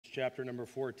chapter number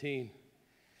 14.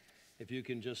 If you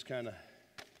can just kind of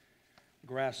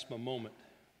grasp a moment.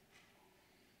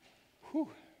 Whew.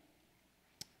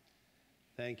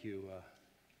 Thank you.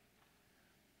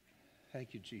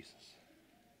 Thank you, Jesus.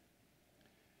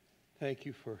 Thank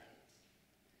you for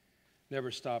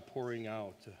never stop pouring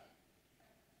out.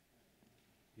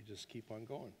 You just keep on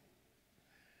going.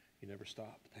 You never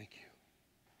stop. Thank you.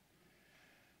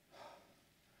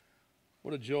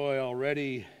 What a joy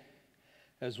already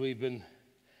as we've been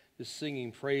just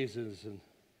singing praises and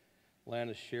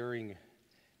Lana sharing,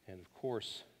 and of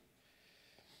course,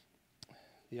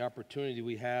 the opportunity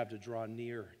we have to draw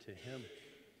near to Him.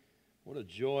 What a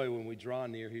joy when we draw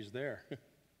near, He's there.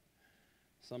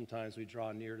 Sometimes we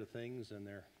draw near to things and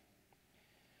they're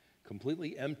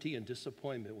completely empty and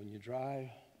disappointment. When you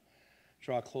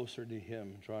draw closer to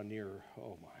Him, draw nearer.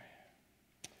 Oh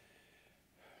my.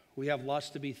 We have lots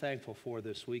to be thankful for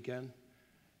this weekend.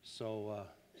 So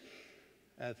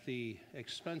at the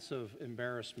expense of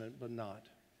embarrassment, but not,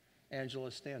 Angela,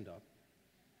 stand up.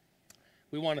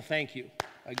 We want to thank you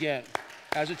again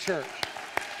as a church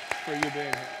for you being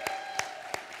here.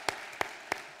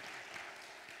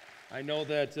 I know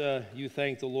that you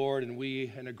thank the Lord and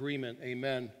we in agreement,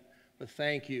 amen. But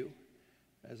thank you.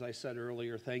 As I said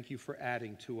earlier, thank you for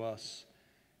adding to us.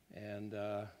 And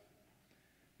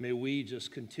may we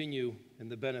just continue in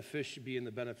being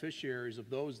the beneficiaries of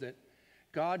those that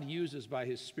God uses by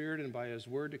His Spirit and by His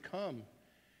Word to come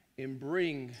and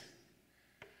bring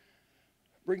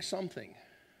something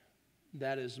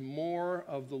that is more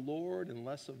of the Lord and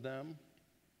less of them,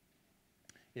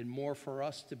 and more for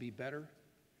us to be better.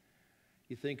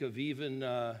 You think of even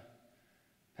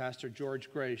Pastor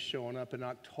George Gray showing up in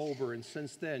October, and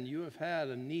since then you have had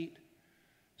a neat,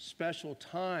 special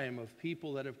time of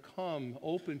people that have come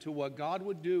open to what God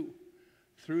would do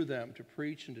through them to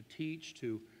preach and to teach,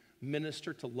 to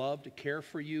minister, to love, to care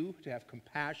for you, to have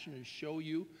compassion and show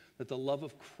you that the love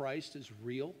of Christ is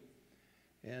real.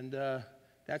 And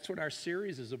that's what our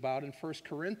series is about in 1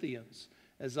 Corinthians.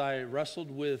 As I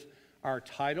wrestled with our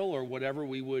title or whatever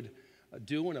we would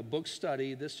do in a book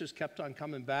study, this just kept on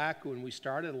coming back when we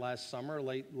started last summer,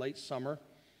 late summer.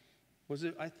 Was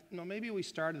it? Maybe we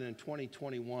started in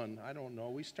 2021. I don't know.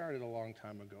 We started a long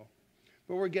time ago.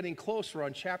 But we're getting closer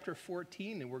on chapter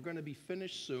 14, and we're going to be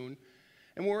finished soon.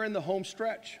 And we're in the home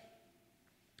stretch.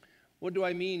 What do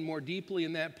I mean more deeply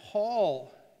in that?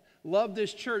 Paul loved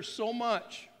this church so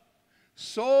much,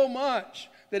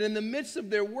 that in the midst of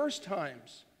their worst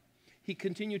times, he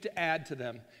continued to add to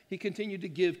them. He continued to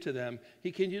give to them.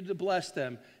 He continued to bless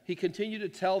them. He continued to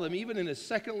tell them, even in his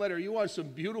second letter, you want some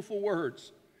beautiful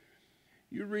words.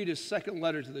 You read his second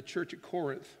letter to the church at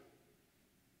Corinth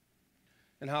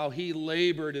and how he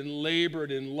labored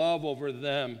in love over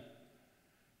them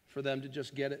for them to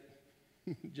just get it,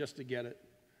 just to get it,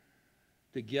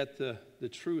 to get the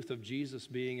truth of Jesus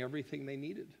being everything they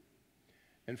needed,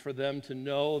 and for them to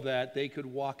know that they could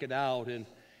walk it out,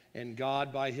 and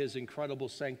God, by His incredible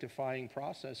sanctifying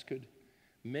process, could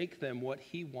make them what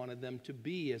He wanted them to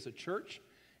be as a church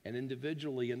and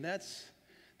individually. And that's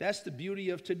the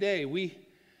beauty of today.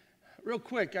 Real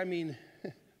quick,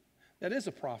 that is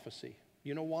a prophecy.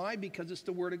 You know why? Because it's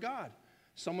the Word of God.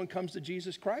 Someone comes to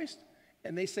Jesus Christ,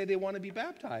 and they say they want to be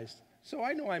baptized. So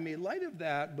I know I made light of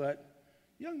that, but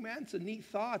young man, it's a neat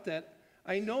thought that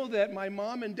I know that my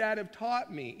mom and dad have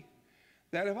taught me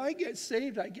that if I get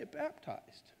saved, I get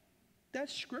baptized.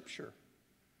 That's Scripture.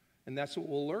 And that's what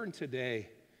we'll learn today,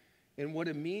 and what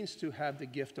it means to have the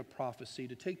gift of prophecy,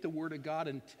 to take the Word of God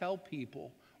and tell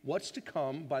people what's to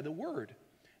come by the Word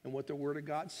and what the Word of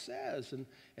God says.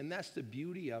 And that's the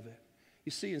beauty of it.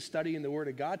 You see, in studying the Word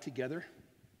of God together,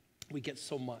 we get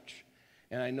so much.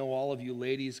 And I know all of you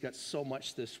ladies got so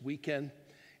much this weekend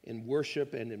in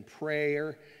worship and in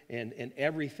prayer and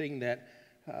everything that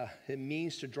it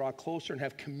means to draw closer and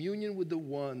have communion with the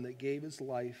one that gave His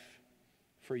life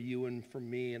for you and for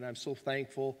me. And I'm so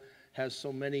thankful, have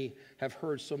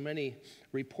heard so many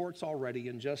reports already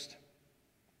in just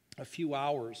a few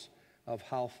hours of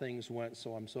how things went.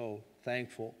 So I'm so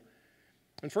thankful.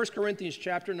 In 1 Corinthians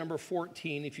chapter number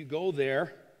 14, if you go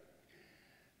there,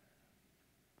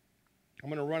 I'm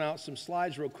going to run out some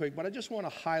slides real quick, but I just want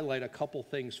to highlight a couple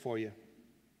things for you.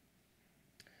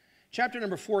 Chapter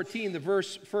number 14, the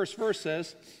first verse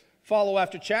says, follow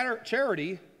after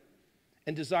charity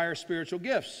and desire spiritual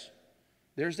gifts.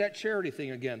 There's that charity thing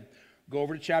again. Go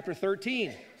over to chapter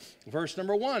 13, verse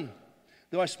number 1.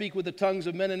 Though I speak with the tongues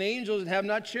of men and angels and have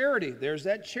not charity. There's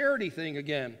that charity thing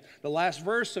again. The last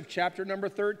verse of chapter number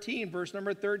 13, verse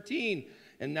number 13.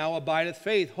 And now abideth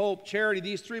faith, hope, charity,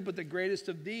 these three, but the greatest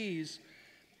of these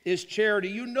is charity.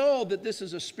 You know that this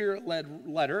is a Spirit-led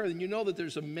letter, and you know that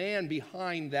there's a man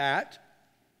behind that.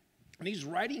 And he's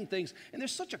writing things, and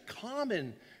there's such a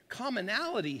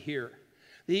commonality here.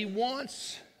 He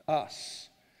wants us,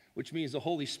 which means the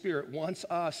Holy Spirit wants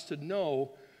us to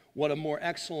know what a more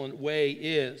excellent way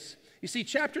is. You see,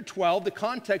 chapter 12, the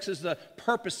context is the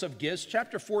purpose of gifts.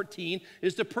 Chapter 14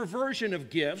 is the perversion of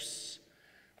gifts.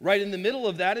 Right in the middle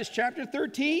of that is chapter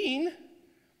 13.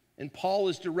 And Paul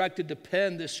is directed to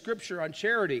pen this scripture on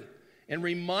charity and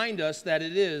remind us that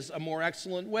it is a more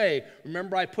excellent way.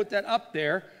 Remember, I put that up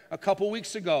there a couple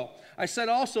weeks ago. I said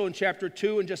also in chapter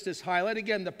 2, and just as highlight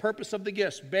again, the purpose of the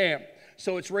gifts. Bam.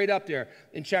 So it's right up there.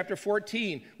 In chapter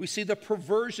 14, we see the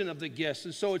perversion of the gifts.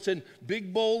 And so it's in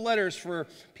big, bold letters for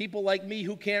people like me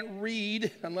who can't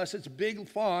read unless it's big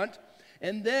font.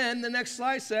 And then the next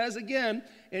slide says, again,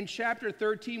 in chapter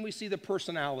 13, we see the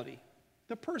personality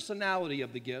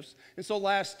of the gifts. And so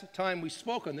last time we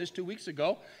spoke on this 2 weeks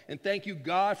ago, and thank you,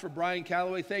 God, for Brian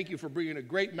Calloway. Thank you for bringing a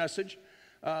great message.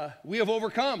 We have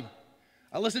overcome.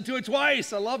 I listened to it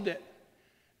twice. I loved it.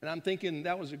 And I'm thinking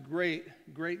that was a great,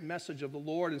 great message of the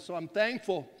Lord. And so I'm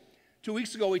thankful. 2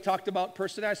 weeks ago, we talked about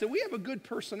personality. I said, we have a good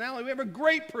personality. We have a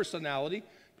great personality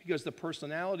because the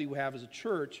personality we have as a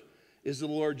church is the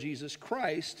Lord Jesus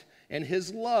Christ and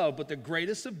his love. But the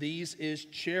greatest of these is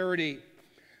charity.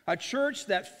 A church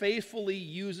that faithfully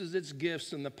uses its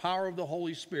gifts and the power of the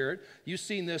Holy Spirit, you've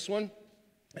seen this one,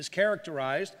 is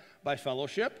characterized by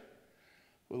fellowship.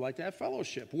 We like to have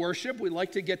fellowship. Worship, we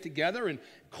like to get together and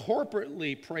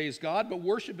corporately praise God, but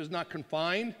worship is not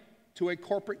confined to a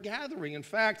corporate gathering. In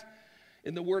fact,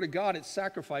 in the Word of God, it's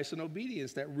sacrifice and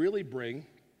obedience that really bring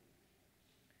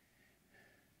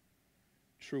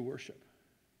true worship.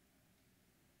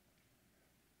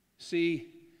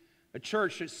 See, a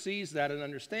church that sees that and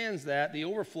understands that, the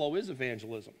overflow is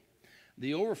evangelism.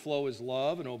 The overflow is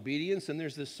love and obedience, and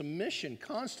there's this submission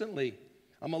constantly.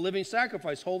 I'm a living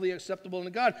sacrifice, holy, acceptable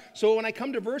unto God. So when I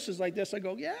come to verses like this, I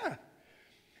go, yeah,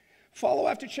 follow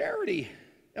after charity.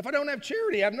 If I don't have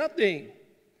charity, I have nothing.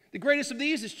 The greatest of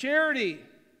these is charity.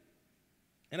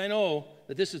 And I know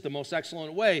that this is the most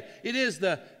excellent way. It is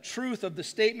the truth of the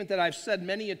statement that I've said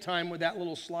many a time with that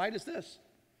little slide is this.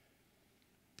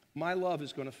 My love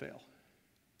is going to fail.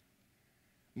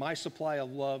 My supply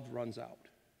of love runs out.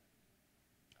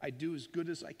 I do as good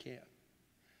as I can.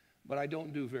 But I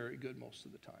don't do very good most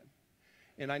of the time.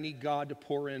 And I need God to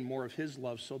pour in more of his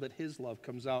love so that his love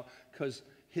comes out, because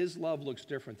his love looks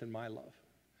different than my love.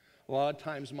 A lot of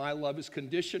times my love is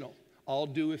conditional. I'll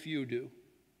do if you do.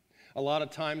 A lot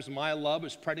of times my love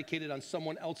is predicated on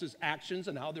someone else's actions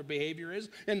and how their behavior is,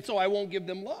 and so I won't give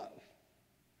them love.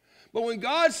 But when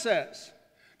God says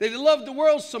that he loved the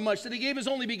world so much that he gave his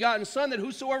only begotten Son, that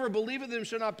whosoever believeth in him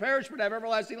shall not perish but have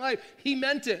everlasting life, he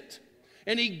meant it.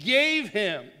 And he gave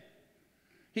him.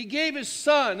 He gave his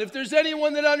Son. If there's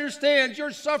anyone that understands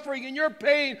your suffering and your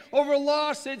pain over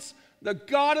loss, it's the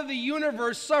God of the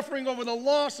universe suffering over the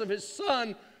loss of his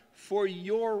Son for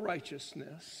your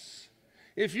righteousness.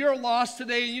 If you're lost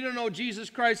today and you don't know Jesus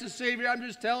Christ as Savior, I'm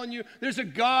just telling you, there's a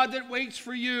God that waits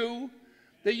for you,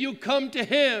 that you come to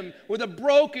him with a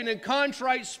broken and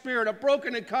contrite spirit, a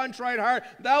broken and contrite heart,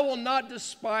 thou will not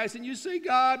despise. And you say,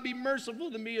 God, be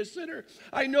merciful to me, a sinner.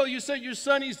 I know you said your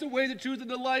Son, he's the way, the truth, and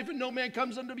the life, and no man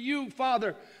comes unto you,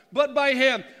 Father, but by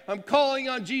him. I'm calling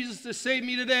on Jesus to save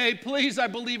me today. Please, I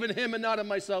believe in him and not in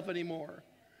myself anymore.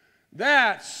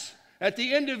 That's, at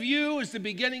the end of you, is the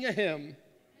beginning of him.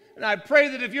 And I pray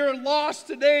that if you're lost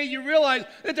today, you realize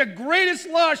that the greatest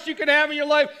loss you can have in your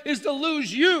life is to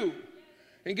lose you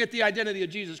and get the identity of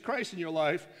Jesus Christ in your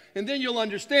life, and then you'll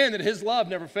understand that his love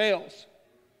never fails.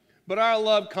 But our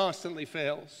love constantly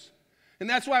fails. And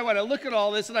that's why when I look at all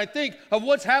this and I think of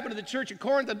what's happened to the church at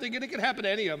Corinth, I'm thinking it could happen to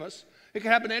any of us. It could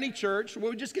happen to any church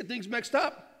where we just get things mixed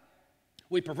up.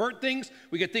 We pervert things.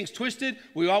 We get things twisted.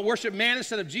 We all worship man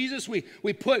instead of Jesus. We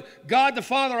put God the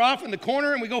Father off in the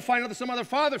corner and we go find some other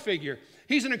father figure.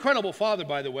 He's an incredible father,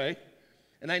 by the way.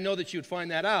 And I know that you'd find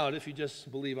that out if you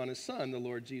just believe on his Son, the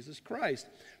Lord Jesus Christ.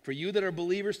 For you that are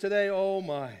believers today, oh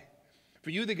my. For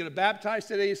you that get baptized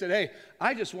today, you said, hey,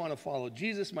 I just want to follow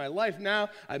Jesus my life now.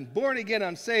 I'm born again,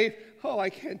 I'm saved. Oh, I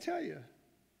can't tell you.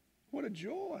 What a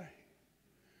joy.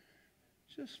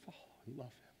 Just follow and love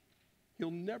him. He'll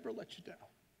never let you down.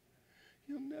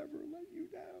 He'll never let you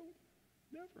down.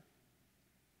 Never.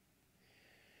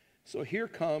 So here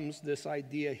comes this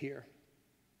idea here.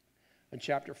 In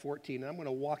chapter 14, and I'm going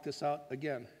to walk this out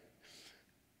again.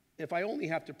 If I only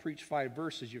have to preach 5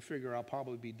 verses, you figure I'll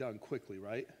probably be done quickly,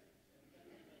 right?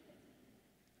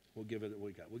 We'll give it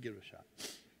a shot.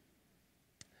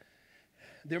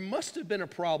 There must have been a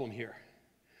problem here.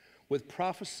 with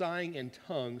prophesying in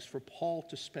tongues for Paul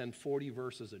to spend 40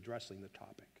 verses addressing the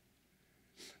topic.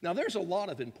 Now, there's a lot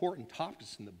of important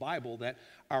topics in the Bible that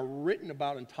are written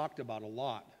about and talked about a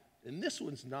lot. And this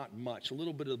one's not much. A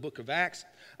little bit of the book of Acts,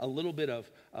 a little bit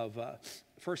of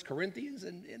 1 Corinthians,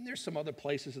 and there's some other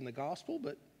places in the Gospels,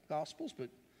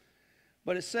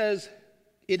 but it says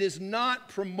it is not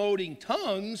promoting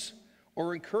tongues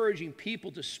or encouraging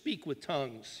people to speak with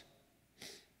tongues.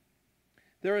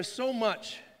 There is so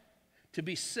much to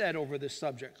be said over this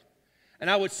subject. And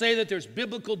I would say that there's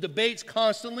biblical debates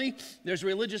constantly. There's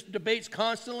religious debates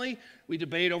constantly. We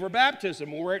debate over baptism,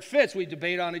 where it fits. We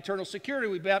debate on eternal security.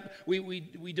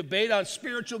 We debate on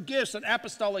spiritual gifts and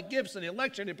apostolic gifts and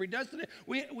election and predestination.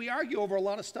 We argue over a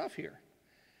lot of stuff here.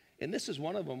 And this is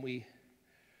one of them. We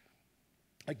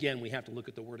have to look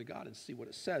at the Word of God and see what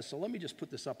it says. So let me just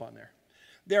put this up on there.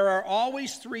 There are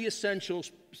always three essential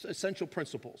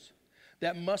principles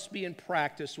that must be in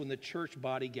practice when the church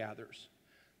body gathers.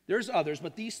 There's others,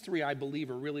 but these three, I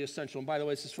believe, are really essential. And by the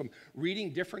way, this is from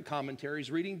reading different commentaries,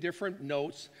 reading different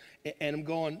notes, and I'm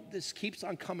going, this keeps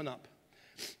on coming up.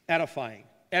 Edifying,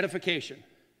 edification.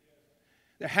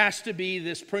 There has to be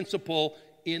this principle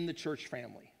in the church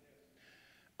family.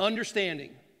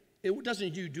 Understanding. It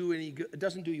doesn't do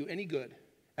you any good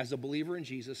as a believer in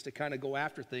Jesus to kind of go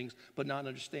after things but not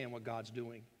understand what God's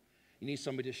doing. You need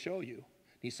somebody to show you.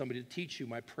 Need somebody to teach you.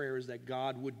 My prayer is that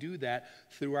God would do that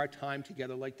through our time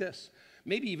together like this.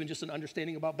 Maybe even just an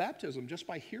understanding about baptism just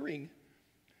by hearing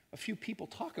a few people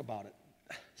talk about it.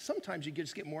 Sometimes you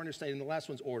just get more understanding. The last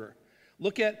one's order.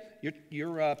 Look at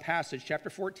your passage, chapter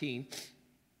 14.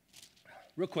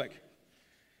 Real quick.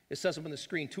 It says up on the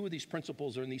screen, two of these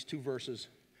principles are in these two verses.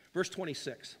 Verse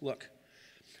 26, look.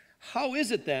 How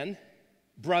is it then,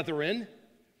 brethren?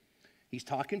 He's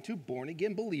talking to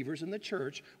born-again believers in the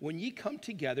church. When ye come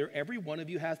together, every one of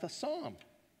you has a psalm.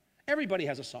 Everybody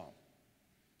has a psalm.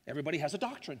 Everybody has a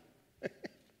doctrine.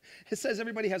 It says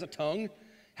everybody has a tongue,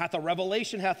 hath a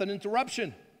revelation, hath an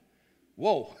interruption.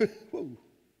 Whoa. Whoa.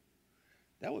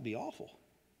 That would be awful.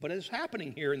 But it's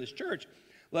happening here in this church.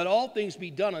 Let all things be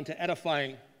done unto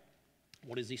edifying.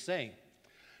 What is he saying?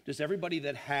 Does everybody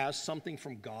that has something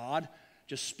from God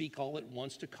just speak all at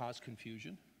once to cause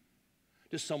confusion?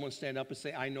 Does someone stand up and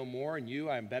say, I know more than you,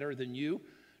 I'm better than you?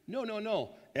 No.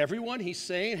 Everyone, he's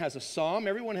saying, has a psalm.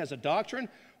 Everyone has a doctrine.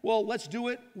 Well, let's do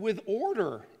it with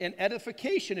order and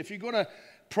edification. If you're going to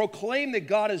proclaim that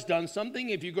God has done something,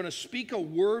 if you're going to speak a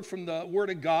word from the Word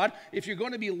of God, if you're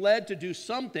going to be led to do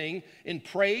something in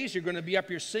praise, you're going to be up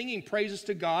here singing praises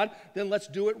to God, then let's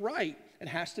do it right. It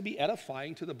has to be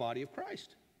edifying to the body of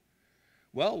Christ.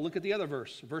 Well, look at the other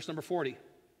verse number 40.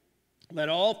 Let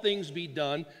all things be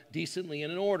done decently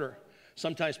and in order.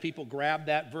 Sometimes people grab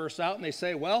that verse out and they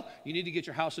say, well, you need to get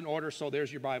your house in order, so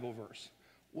there's your Bible verse.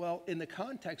 Well, in the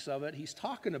context of it, he's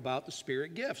talking about the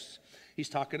spirit gifts. He's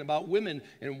talking about women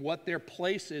and what their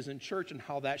place is in church and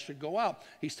how that should go out.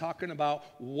 He's talking about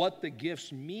what the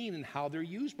gifts mean and how they're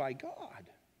used by God.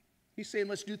 He's saying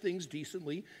let's do things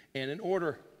decently and in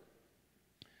order.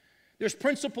 There's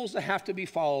principles that have to be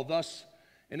followed. Thus,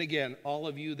 and again, all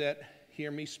of you that hear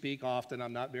me speak often,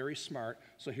 I'm not very smart,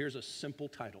 so here's a simple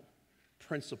title.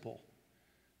 Principle,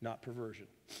 not perversion.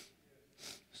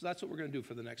 So that's what we're going to do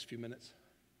for the next few minutes.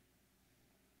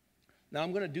 Now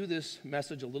I'm going to do this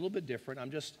message a little bit different. I'm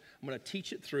going to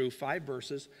teach it through 5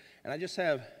 verses, and I just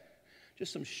have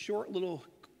some short little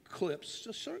clips,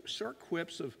 just short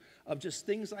quips of just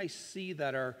things I see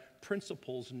that are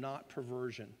principles, not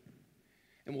perversion.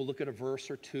 And we'll look at a verse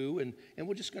or two, and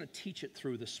we're just going to teach it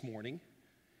through this morning.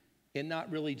 And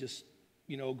not really just,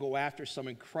 go after some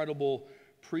incredible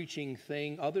preaching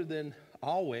thing, other than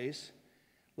always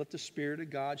let the Spirit of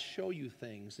God show you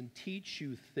things and teach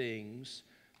you things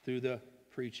through the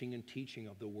preaching and teaching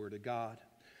of the Word of God.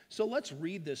 So let's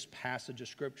read this passage of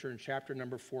Scripture in chapter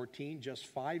number 14, just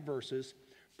 5 verses,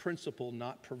 principle,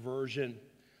 not perversion.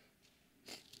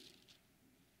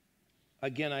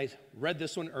 Again, I read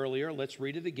this one earlier. Let's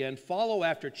read it again. Follow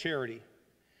after charity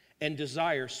and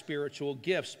desire spiritual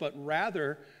gifts, but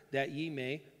rather that ye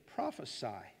may prophesy.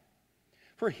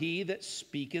 For he that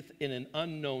speaketh in an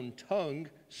unknown tongue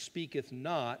speaketh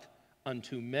not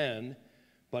unto men,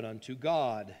 but unto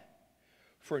God.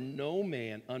 For no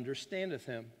man understandeth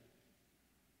him.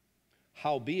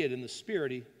 Howbeit in the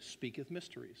Spirit he speaketh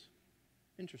mysteries.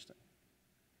 Interesting.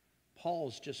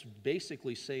 Paul's just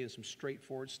basically saying some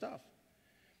straightforward stuff.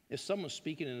 If someone's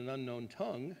speaking in an unknown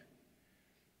tongue,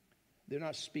 they're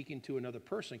not speaking to another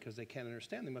person because they can't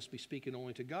understand. They must be speaking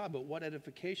only to God. But what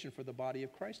edification for the body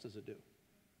of Christ does it do?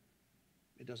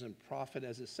 It doesn't profit,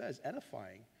 as it says,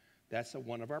 edifying That's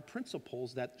one of our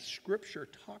principles that Scripture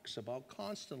talks about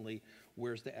constantly.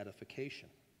 Where's the edification?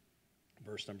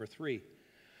 Verse number 3.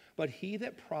 But he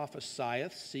that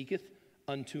prophesieth seeketh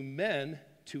unto men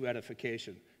to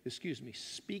edification.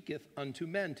 Speaketh unto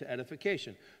men to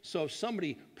edification. So if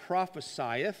somebody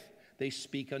prophesieth, they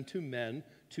speak unto men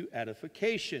to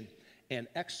edification and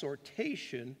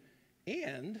exhortation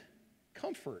and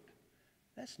comfort.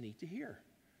 That's neat to hear.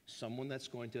 Someone that's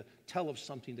going to tell of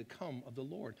something to come of the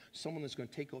Lord. Someone that's going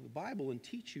to take over the Bible and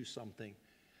teach you something.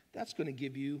 That's going to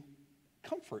give you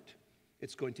comfort.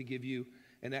 It's going to give you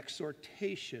an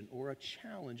exhortation or a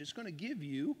challenge. It's going to give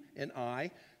you and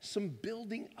I some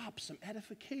building up, some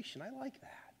edification. I like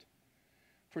that.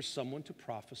 For someone to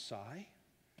prophesy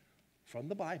from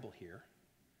the Bible here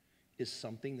is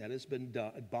something that has been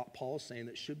done. Paul is saying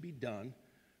that should be done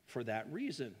for that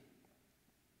reason.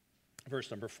 Verse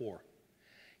number 4.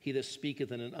 He that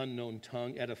speaketh in an unknown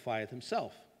tongue edifieth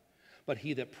himself, but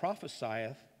he that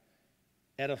prophesieth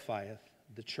edifieth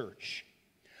the church.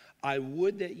 I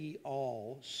would that ye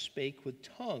all spake with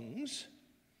tongues,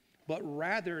 but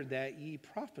rather that ye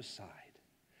prophesied.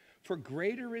 For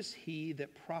greater is he that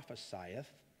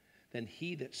prophesieth than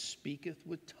he that speaketh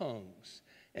with tongues,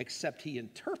 except he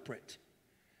interpret,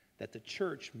 that the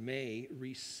church may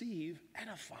receive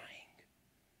edifying.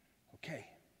 Okay.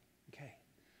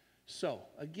 So,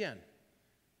 again,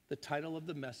 the title of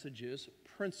the message is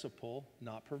Principle,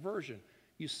 Not Perversion.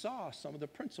 You saw some of the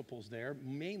principles there,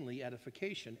 mainly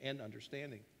edification and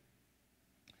understanding.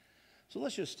 So I'm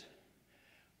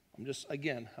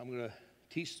going to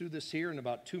teach through this here in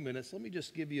about 2 minutes. Let me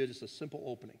just give you just a simple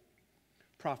opening.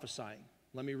 Prophesying.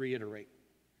 Let me reiterate.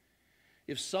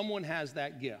 If someone has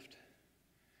that gift,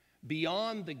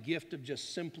 beyond the gift of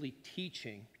just simply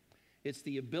teaching, it's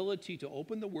the ability to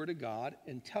open the Word of God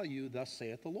and tell you, thus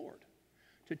saith the Lord.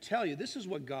 To tell you, this is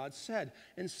what God said.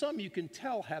 And some you can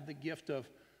tell have the gift of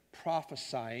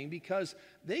prophesying because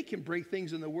they can break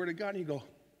things in the Word of God and you go,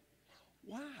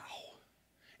 wow.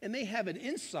 And they have an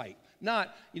insight,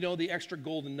 not, the extra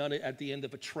golden nugget at the end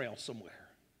of a trail somewhere.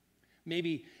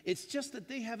 Maybe it's just that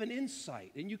they have an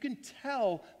insight, and you can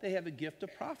tell they have a gift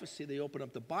of prophecy. They open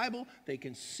up the Bible, they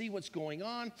can see what's going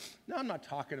on. Now, I'm not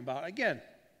talking about, again,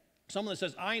 someone that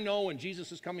says, I know when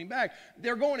Jesus is coming back.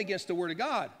 They're going against the Word of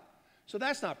God. So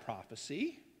that's not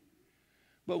prophecy.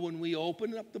 But when we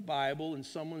open up the Bible and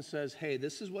someone says, hey,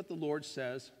 this is what the Lord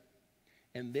says,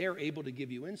 and they're able to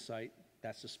give you insight,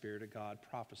 that's the Spirit of God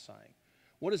prophesying.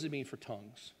 What does it mean for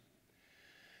tongues?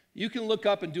 You can look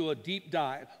up and do a deep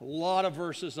dive. A lot of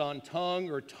verses on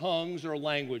tongues or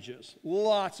languages.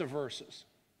 Lots of verses.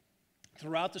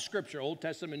 Throughout the Scripture, Old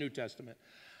Testament, New Testament.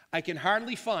 I can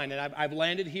hardly find, and I've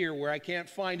landed here where I can't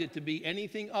find it to be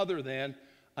anything other than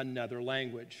another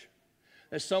language.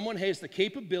 That someone has the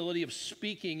capability of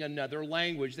speaking another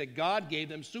language that God gave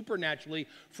them supernaturally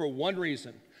for one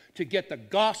reason, to get the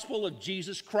gospel of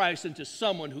Jesus Christ into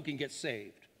someone who can get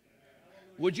saved.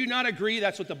 Would you not agree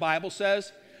that's what the Bible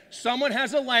says? Someone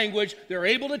has a language, they're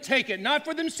able to take it, not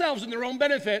for themselves and their own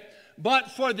benefit,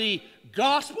 but for the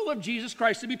gospel of Jesus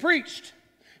Christ to be preached.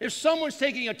 If someone's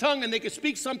taking a tongue and they can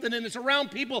speak something and it's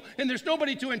around people and there's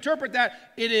nobody to interpret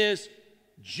that, it is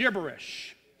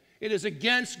gibberish. It is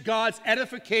against God's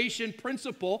edification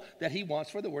principle that he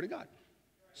wants for the Word of God.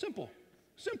 Simple.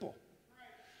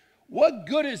 What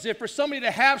good is it for somebody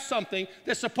to have something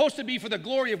that's supposed to be for the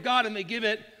glory of God and they give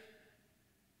it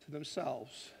to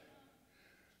themselves?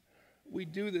 We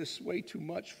do this way too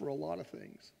much for a lot of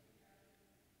things.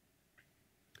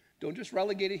 Don't just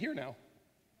relegate it here now.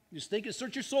 Just think and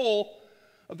search your soul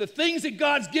of the things that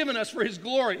God's given us for his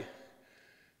glory.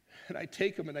 And I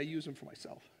take them and I use them for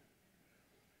myself.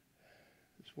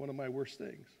 It's one of my worst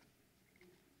things.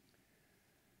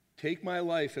 Take my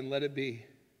life and let it be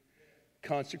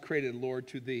consecrated, Lord,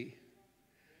 to thee.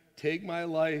 Take my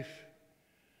life.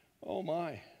 Oh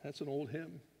my, that's an old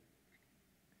hymn.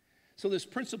 So this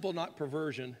principle, not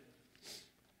perversion,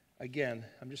 again,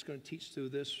 I'm just going to teach through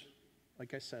this,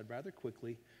 like I said, rather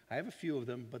quickly. I have a few of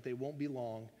them, but they won't be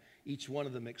long. Each one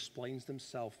of them explains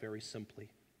themselves very simply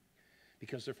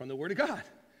because they're from the Word of God.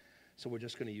 So we're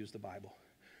just going to use the Bible.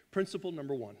 Principle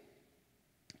number 1.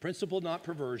 Principle, not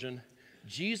perversion.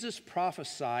 Jesus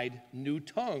prophesied new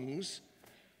tongues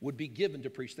would be given to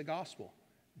preach the gospel.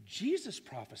 Jesus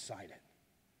prophesied it.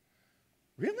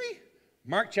 Really?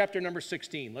 Mark chapter number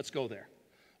 16. Let's go there.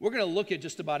 We're going to look at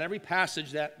just about every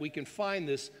passage that we can find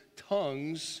this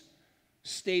tongues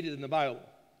stated in the Bible.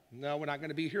 No, we're not going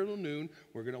to be here till noon.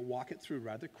 We're going to walk it through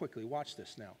rather quickly. Watch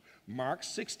this now. Mark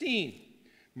 16.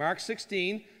 Mark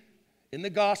 16, in the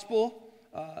gospel,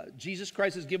 Jesus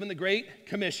Christ is given the Great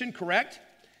Commission, correct?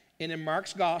 And in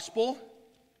Mark's gospel,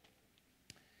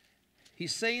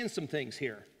 he's saying some things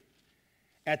here.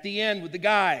 At the end with the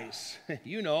guys,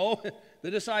 you know, the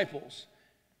disciples.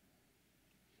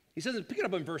 He says, pick it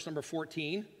up in verse number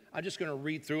 14. I'm just going to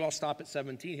read through. I'll stop at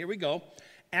 17. Here we go.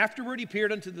 Afterward he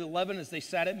appeared unto the 11 as they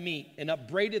sat at meat, and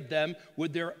upbraided them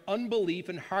with their unbelief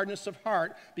and hardness of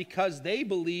heart, because they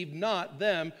believed not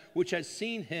them which had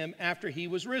seen him after he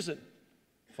was risen.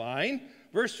 Fine.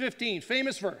 Verse 15,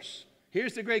 famous verse.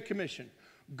 Here's the Great Commission.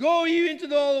 Go ye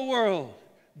into all the world.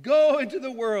 Go into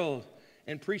the world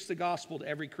and preach the gospel to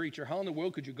every creature. How in the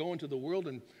world could you go into the world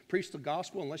and preach the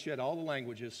gospel unless you had all the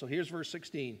languages? So here's verse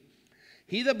 16.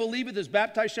 He that believeth is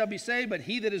baptized shall be saved, but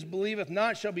he that is believeth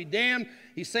not shall be damned.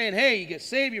 He's saying, hey, you get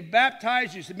saved, you're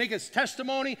baptized, you make his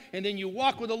testimony, and then you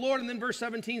walk with the Lord. And then verse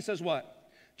 17 says what?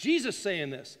 Jesus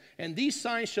saying this, and these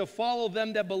signs shall follow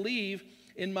them that believe.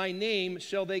 In my name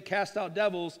shall they cast out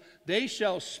devils. They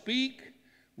shall speak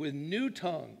with new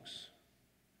tongues.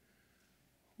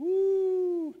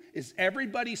 Woo! Is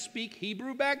everybody speak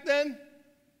Hebrew back then?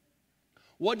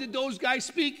 What did those guys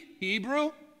speak?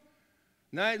 Hebrew?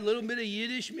 Not a little bit of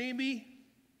Yiddish maybe?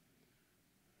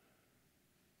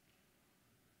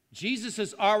 Jesus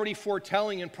is already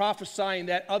foretelling and prophesying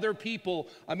that other people,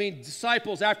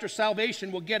 disciples after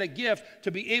salvation will get a gift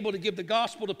to be able to give the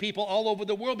gospel to people all over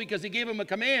the world, because he gave them a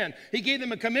command. He gave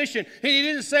them a commission. He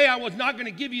didn't say, I was not going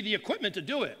to give you the equipment to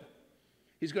do it.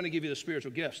 He's going to give you the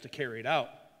spiritual gifts to carry it out.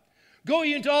 Go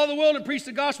ye into all the world and preach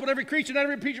the gospel to every creature, not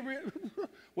every preacher.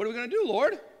 What are we going to do,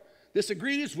 Lord? This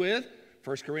agrees with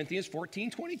 1 Corinthians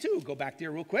 14:22. Go back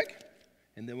there real quick,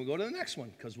 and then we'll go to the next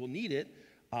one, because we'll need it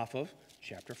off of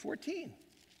chapter 14.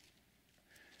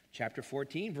 Chapter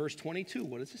 14, verse 22.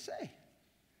 What does it say?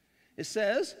 It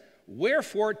says,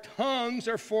 wherefore tongues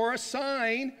are for a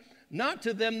sign, not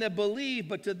to them that believe,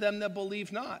 but to them that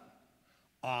believe not.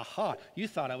 Aha. You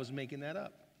thought I was making that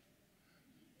up.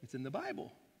 It's in the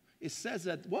Bible. It says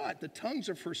that what? The tongues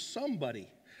are for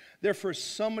somebody. They're for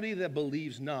somebody that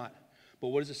believes not. But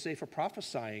what does it say for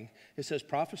prophesying? It says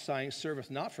prophesying serveth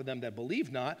not for them that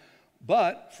believe not,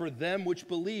 but for them which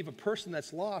believe. A person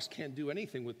that's lost can't do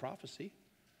anything with prophecy.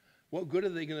 What good are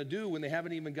they going to do when they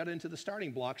haven't even got into the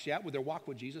starting blocks yet with their walk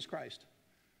with Jesus Christ?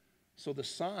 So the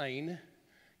sign,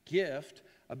 gift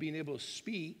of being able to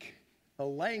speak a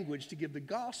language to give the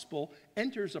gospel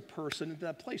enters a person into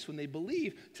that place when they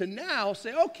believe to now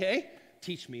say, okay,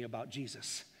 teach me about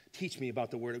Jesus. Teach me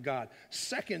about the Word of God.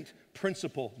 Second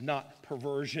principle, not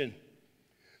perversion.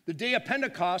 The day of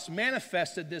Pentecost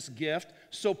manifested this gift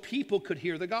so people could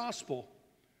hear the gospel,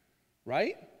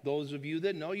 right? Those of you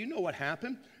that know, you know what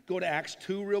happened. Go to Acts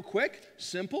 2 real quick.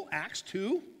 Simple, Acts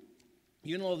 2.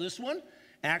 You know this one.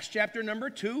 Acts chapter number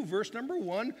 2, verse number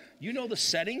 1. You know the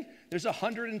setting. There's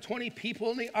 120 people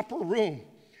in the upper room.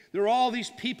 There are all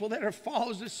these people that are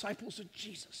followers, disciples of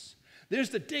Jesus.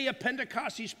 There's the day of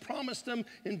Pentecost. He's promised them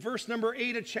in verse number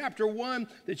 8 of chapter 1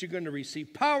 that you're going to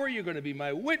receive power. You're going to be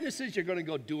my witnesses. You're going to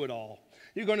go do it all.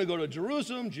 You're going to go to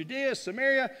Jerusalem, Judea,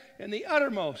 Samaria, and the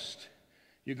uttermost.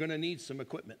 You're going to need some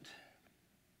equipment.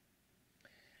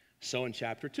 So in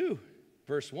chapter 2,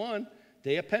 verse 1,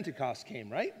 day of Pentecost came,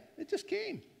 right? It just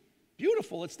came.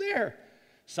 Beautiful, it's there.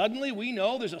 Suddenly we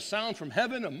know there's a sound from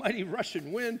heaven, a mighty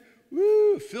rushing wind,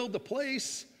 filled the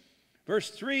place.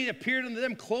 Verse 3, appeared unto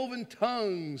them cloven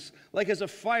tongues, like as of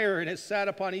fire, and it sat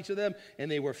upon each of them, and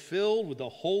they were filled with the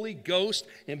Holy Ghost,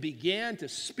 and began to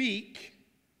speak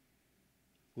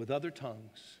with other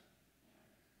tongues,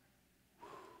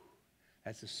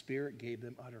 as the Spirit gave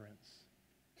them utterance.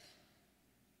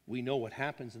 We know what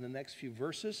happens in the next few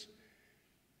verses.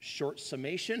 Short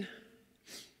summation.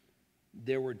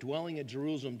 There were dwelling at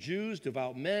Jerusalem Jews,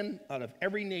 devout men out of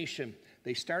every nation.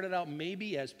 They started out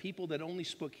maybe as people that only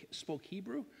spoke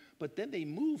Hebrew, but then they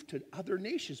moved to other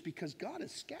nations because God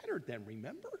has scattered them,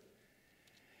 remember?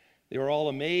 They were all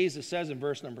amazed, it says in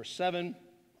verse number 7,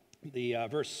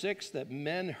 verse 6, that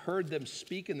men heard them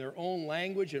speak in their own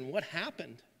language, and what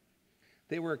happened?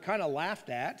 They were kind of laughed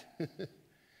at.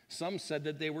 Some said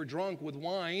that they were drunk with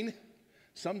wine.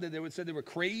 Some that they would say they were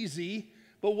crazy.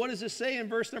 But what does it say in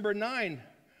verse number 9?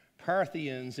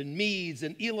 Parthians and Medes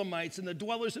and Elamites and the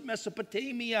dwellers of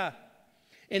Mesopotamia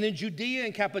and in Judea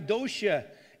and Cappadocia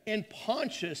and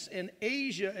Pontus and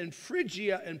Asia and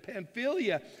Phrygia and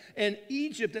Pamphylia and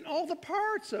Egypt and all the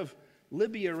parts of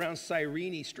Libya around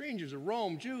Cyrene, strangers of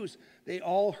Rome, Jews, they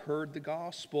all heard the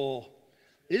gospel.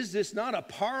 Is this not a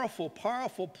powerful,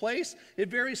 powerful place? It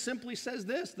very simply says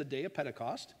this, the day of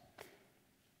Pentecost.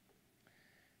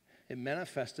 It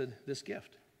manifested this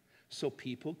gift so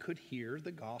people could hear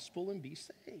the gospel and be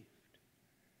saved.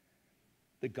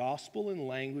 The gospel in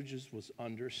languages was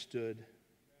understood.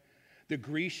 The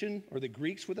Grecian or the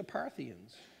Greeks were the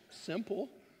Parthians. Simple.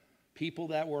 People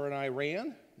that were in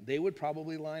Iran, they would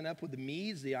probably line up with the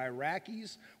Medes, the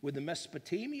Iraqis, with the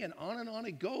Mesopotamia, and on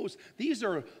it goes. These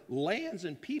are lands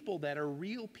and people that are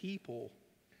real people.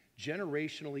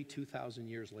 Generationally, 2,000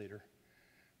 years later,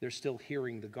 they're still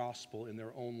hearing the gospel in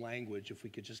their own language if we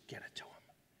could just get it to them.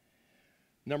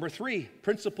 Number 3,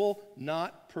 principle,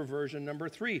 not perversion. Number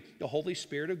 3, the Holy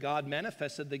Spirit of God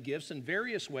manifested the gifts in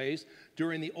various ways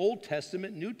during the Old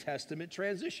Testament, New Testament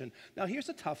transition. Now, here's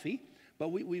a toughie, but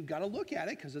we've got to look at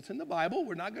it because it's in the Bible.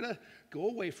 We're not going to go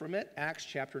away from it. Acts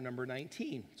chapter number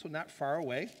 19, so not far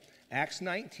away. Acts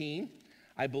 19.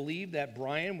 I believe that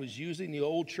Brian was using the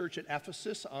old church at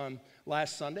Ephesus on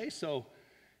last Sunday, so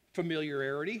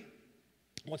familiarity.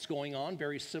 What's going on?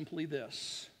 Very simply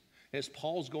this. As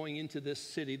Paul's going into this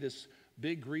city, this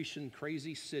big Grecian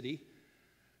crazy city,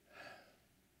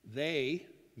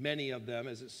 many of them,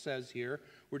 as it says here,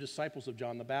 were disciples of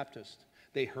John the Baptist.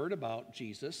 They heard about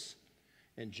Jesus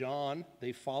and John.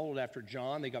 They followed after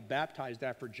John. They got baptized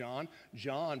after John.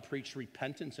 John preached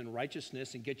repentance and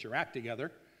righteousness and get your act together.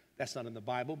 That's not in the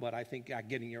Bible, but I think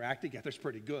getting your act together is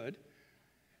pretty good.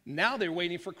 Now they're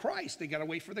waiting for Christ. They got to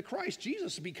wait for the Christ,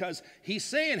 Jesus, because he's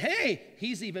saying, hey,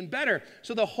 he's even better.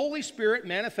 So the Holy Spirit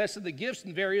manifested the gifts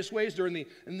in various ways and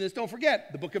this, don't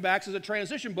forget, the book of Acts is a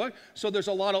transition book, so there's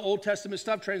a lot of Old Testament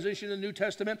stuff, transition to the New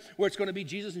Testament, where it's going to be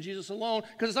Jesus and Jesus alone,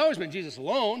 because it's always been Jesus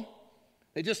alone.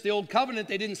 The old covenant,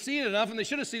 they didn't see it enough, and they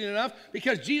should have seen it enough,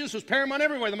 because Jesus was paramount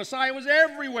everywhere. The Messiah was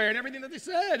everywhere, and everything that they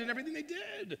said, and everything they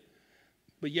did.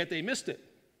 But yet they missed it,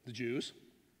 the Jews.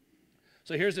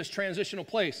 So here's this transitional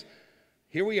place.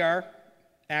 Here we are,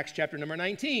 Acts chapter number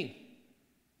 19.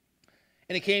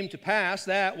 And it came to pass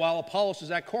that while Apollos was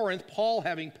at Corinth, Paul,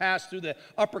 having passed through the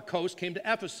upper coast, came to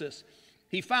Ephesus.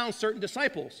 He found certain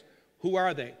disciples. Who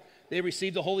are they? They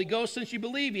received the Holy Ghost since you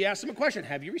believe. He asked them a question.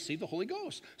 Have you received the Holy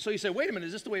Ghost? So you say, wait a minute,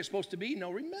 is this the way it's supposed to be? No,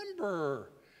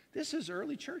 remember, this is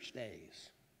early church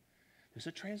days. There's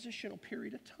a transitional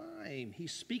period of time.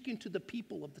 He's speaking to the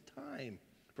people of the time.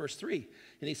 Verse 3,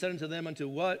 and he said unto them, unto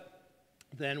what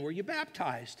then were you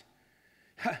baptized?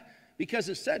 Because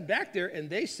it said back there, and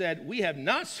they said, we have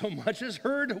not so much as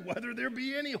heard whether there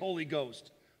be any Holy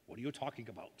Ghost. What are you talking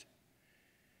about?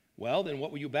 Well, then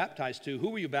what were you baptized to? Who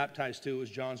were you baptized to? It was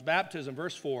John's baptism.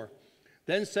 Verse 4,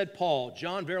 then said Paul,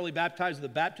 John verily baptized with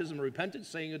the baptism of repentance,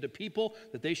 saying unto people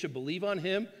that they should believe on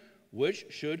him, which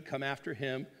should come after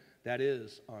him, that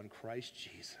is, on Christ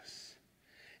Jesus.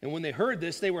 And when they heard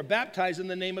this, they were baptized in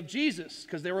the name of Jesus,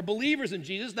 because they were believers in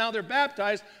Jesus. Now they're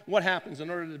baptized. What happens in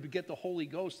order to get the Holy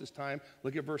Ghost this time?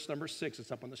 Look at verse number 6.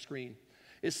 It's up on the screen.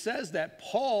 It says that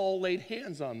Paul laid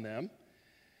hands on them,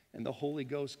 and the Holy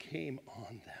Ghost came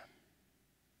on them.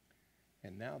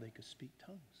 And now they could speak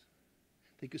tongues.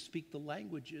 They could speak the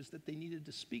languages that they needed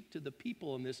to speak to the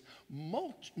people in this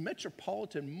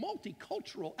metropolitan,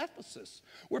 multicultural Ephesus,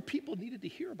 where people needed to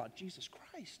hear about Jesus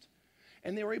Christ.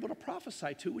 And they were able to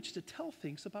prophesy to, which is to tell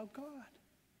things about God.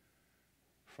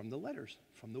 From the letters,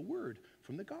 from the word,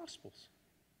 from the gospels.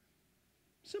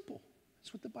 Simple.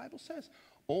 That's what the Bible says.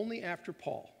 Only after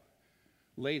Paul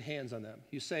laid hands on them.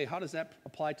 You say, how does that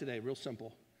apply today? Real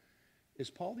simple. Is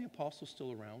Paul the apostle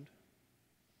still around?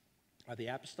 Are the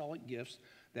apostolic gifts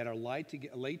that are laid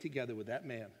together with that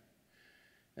man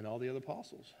and all the other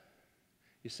apostles?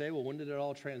 You say, well, when did it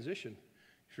all transition?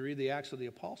 If you read the Acts of the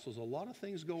Apostles, a lot of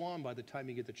things go on by the time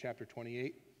you get to chapter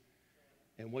 28.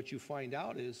 And what you find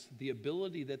out is the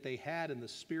ability that they had in the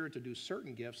Spirit to do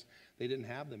certain gifts, they didn't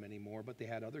have them anymore, but they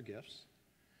had other gifts.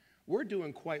 We're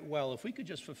doing quite well. If we could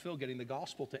just fulfill getting the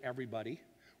gospel to everybody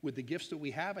with the gifts that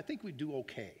we have, I think we'd do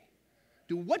okay.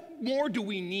 What more do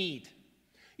we need?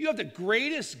 You have the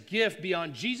greatest gift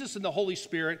beyond Jesus and the Holy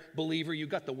Spirit, believer. You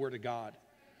got the Word of God.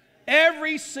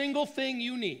 Every single thing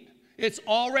you need. It's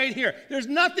all right here. There's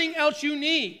nothing else you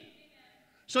need.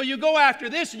 So you go after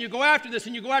this, and you go after this,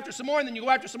 and you go after some more, and then you go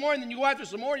after some more, and then you go after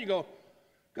some more, and you go,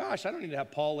 gosh, I don't need to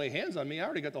have Paul lay hands on me. I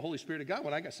already got the Holy Spirit of God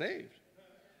when I got saved.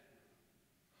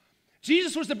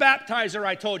 Jesus was the baptizer,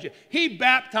 I told you. He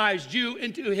baptized you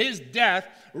into his death,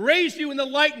 raised you in the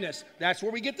likeness. That's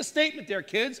where we get the statement there,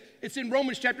 kids. It's in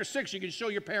Romans chapter 6. You can show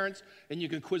your parents, and you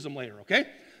can quiz them later, okay?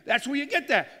 That's where you get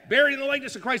that. Buried in the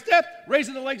likeness of Christ's death, raised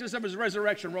in the likeness of his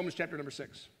resurrection, Romans chapter number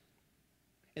 6.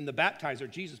 And the baptizer,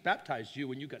 Jesus, baptized you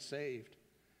when you got saved.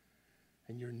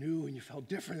 And you're new and you felt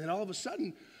different. And all of a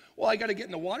sudden, well, I got to get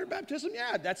in the water baptism?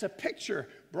 Yeah, that's a picture.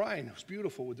 Brian, it was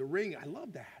beautiful with the ring. I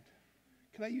love that.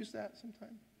 Can I use that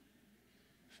sometime?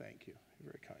 Thank you.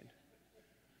 You're very kind.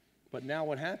 But now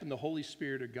what happened? The Holy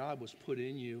Spirit of God was put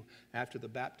in you after the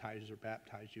baptizer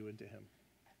baptized you into him.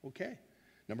 Okay.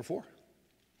 Number 4.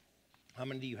 How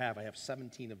many do you have? I have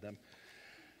 17 of them.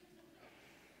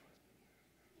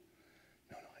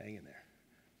 No, hang in there.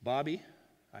 Bobby,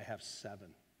 I have 7.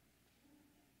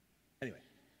 Anyway.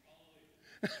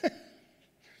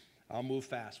 I'll move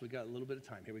fast. We got a little bit of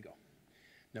time. Here we go.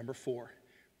 Number 4,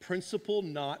 principle,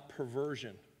 not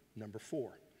perversion. Number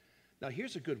 4. Now,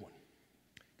 here's a good one,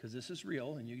 because this is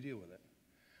real and you deal with it.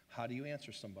 How do you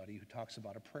answer somebody who talks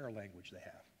about a prayer language they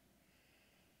have?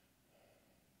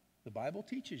 The Bible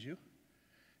teaches you.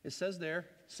 It says there,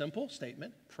 simple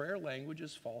statement, prayer language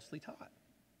is falsely taught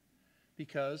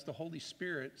because the Holy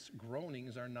Spirit's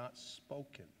groanings are not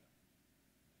spoken.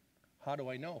 How do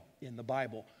I know? In the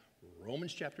Bible,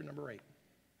 Romans chapter number 8.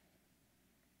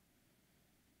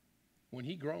 When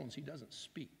he groans, he doesn't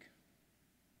speak.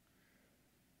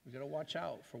 We've got to watch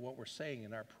out for what we're saying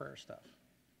in our prayer stuff.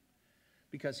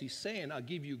 Because he's saying, I'll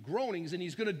give you groanings, and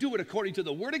he's going to do it according to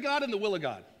the Word of God and the will of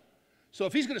God. So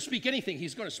if he's going to speak anything,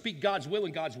 he's going to speak God's will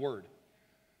and God's Word.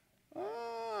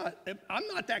 I'm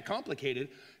not that complicated,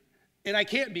 and I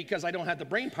can't be because I don't have the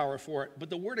brain power for it, but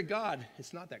the Word of God,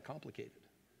 it's not that complicated.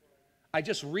 I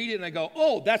just read it and I go,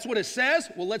 oh, that's what it says?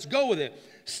 Well, let's go with it.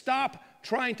 Stop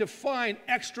trying to find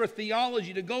extra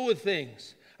theology to go with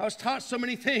things. I was taught so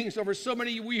many things over so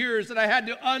many years that I had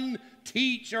to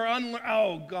unteach or unlearn.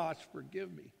 Oh, gosh,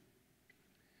 forgive me.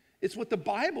 It's what the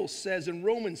Bible says in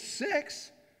Romans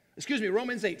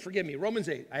 8, forgive me, Romans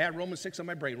 8. I had Romans 6 on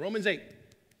my brain. Romans 8,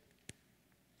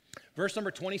 verse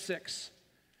number 26.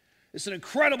 It's an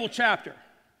incredible chapter.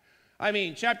 I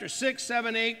mean, chapter 6,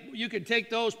 7, 8, you can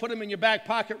take those, put them in your back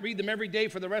pocket, read them every day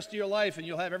for the rest of your life, and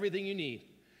you'll have everything you need.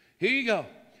 Here you go.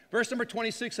 Verse number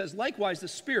 26 says, likewise, the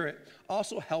Spirit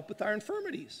also helpeth our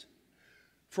infirmities.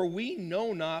 For we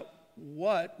know not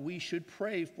what we should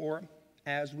pray for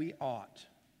as we ought.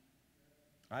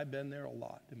 I've been there a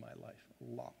lot in my life,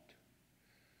 a lot.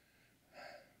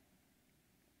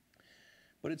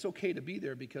 But it's okay to be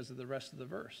there because of the rest of the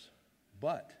verse.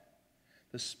 But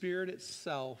the Spirit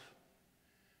itself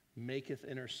maketh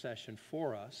intercession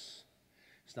for us.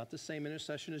 It's not the same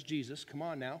intercession as Jesus. Come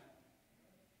on now.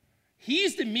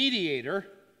 He's the mediator.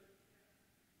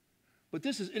 But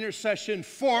this is intercession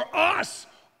for us.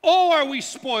 Oh, are we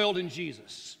spoiled in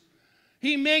Jesus?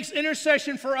 He makes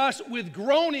intercession for us with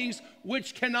groanings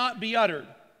which cannot be uttered.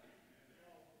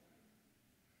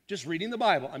 Just reading the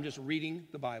Bible. I'm just reading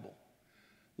the Bible.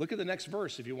 Look at the next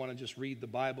verse if you want to just read the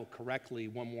Bible correctly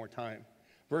one more time.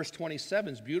 Verse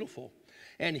 27 is beautiful.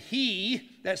 And he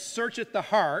that searcheth the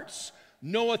hearts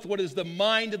knoweth what is the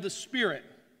mind of the Spirit.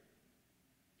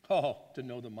 Oh, to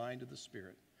know the mind of the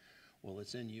Spirit. Well,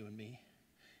 it's in you and me.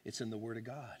 It's in the Word of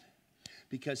God.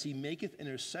 Because he maketh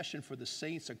intercession for the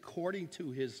saints according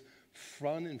to his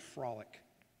fun and frolic.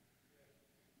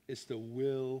 It's the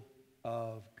will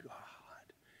of God.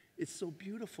 It's so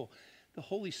beautiful. The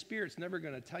Holy Spirit's never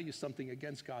going to tell you something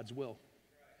against God's will.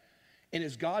 And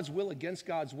is God's will against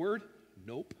God's word?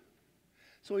 Nope.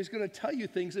 So he's going to tell you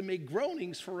things and make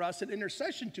groanings for us and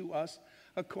intercession to us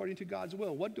according to God's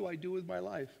will. What do I do with my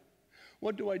life?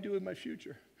 What do I do with my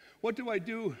future? What do I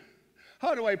do?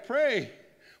 How do I pray?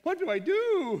 What do I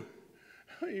do?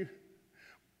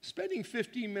 Spending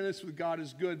 15 minutes with God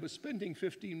is good, but spending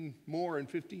 15 more and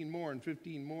 15 more and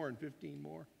 15 more and 15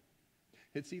 more,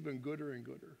 it's even gooder and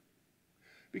gooder.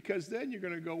 Because then you're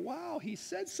going to go, wow, he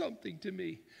said something to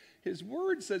me. His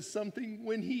word says something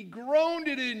when he groaned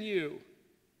it in you.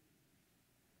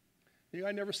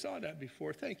 I never saw that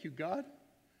before. Thank you, God.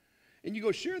 And you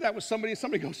go share that with somebody, and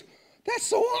somebody goes, that's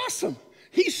so awesome.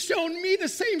 He's shown me the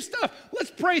same stuff.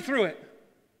 Let's pray through it.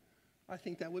 I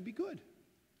think that would be good.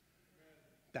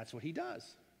 That's what he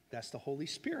does. That's the Holy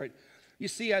Spirit. You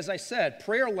see, as I said,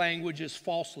 prayer language is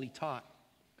falsely taught.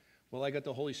 Well, I got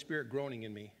the Holy Spirit groaning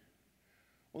in me.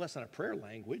 Well, that's not a prayer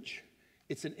language.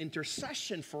 It's an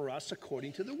intercession for us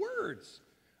according to the words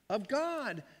of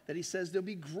God, that he says there'll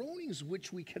be groanings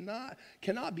which we cannot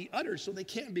be uttered, so they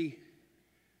can't be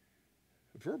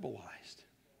verbalized.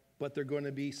 But they're going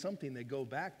to be something that go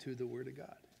back to the Word of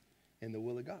God and the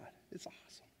will of God. It's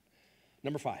awesome.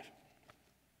 Number 5,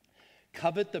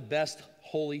 covet the best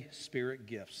Holy Spirit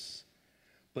gifts,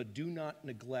 but do not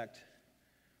neglect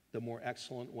the more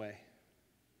excellent way.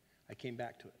 I came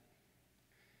back to it.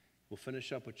 We'll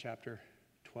finish up with chapter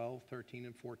 12, 13,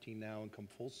 and 14 now and come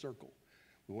full circle.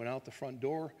 We went out the front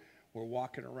door. We're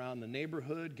walking around the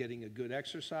neighborhood, getting a good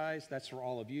exercise. That's for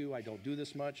all of you. I don't do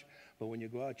this much. But when you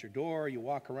go out your door, you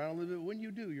walk around a little bit. When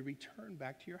you do, you return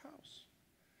back to your house.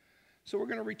 So we're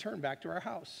going to return back to our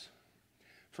house.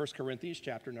 1 Corinthians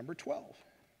chapter number 12,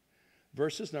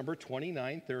 verses number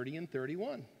 29, 30, and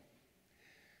 31.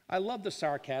 I love the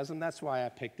sarcasm. That's why I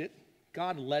picked it.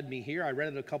 God led me here. I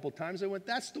read it a couple times. I went,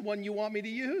 that's the one you want me to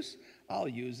use? I'll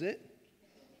use it.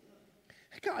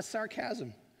 God,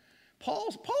 sarcasm.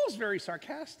 Paul's very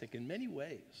sarcastic in many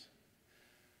ways.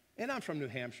 And I'm from New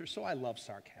Hampshire, so I love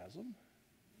sarcasm.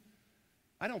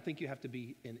 I don't think you have to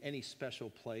be in any special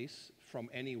place from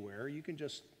anywhere. You can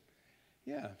just,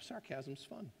 sarcasm's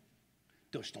fun.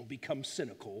 Just don't become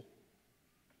cynical.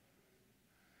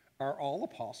 Are all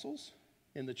apostles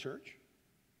in the church?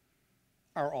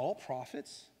 Are all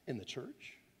prophets in the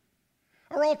church?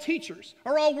 Are all teachers?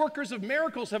 Are all workers of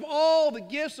miracles? Have all the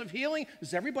gifts of healing?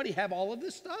 Does everybody have all of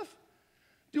this stuff?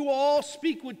 Do all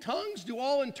speak with tongues? Do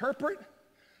all interpret?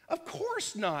 Of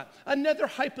course not. Another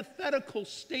hypothetical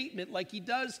statement like he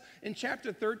does in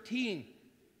chapter 13.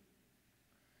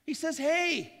 He says,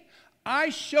 hey, I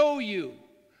show you.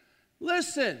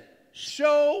 Listen,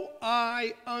 show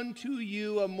I unto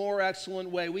you a more excellent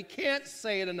way. We can't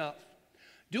say it enough.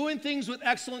 Doing things with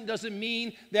excellent doesn't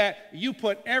mean that you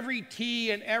put every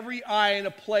T and every I in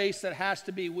a place that has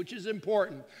to be, which is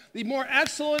important. The more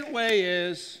excellent way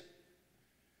is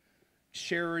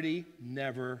charity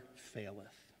never faileth.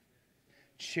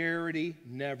 Charity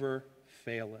never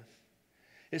faileth.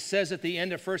 It says at the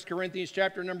end of 1 Corinthians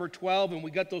chapter number 12, and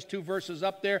we got those two verses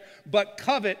up there, but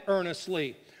covet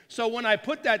earnestly. So when I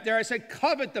put that there, I said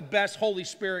covet the best Holy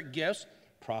Spirit gifts.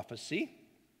 Prophecy.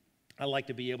 I like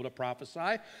to be able to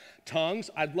prophesy. Tongues.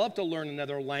 I'd love to learn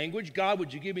another language. God,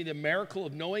 would you give me the miracle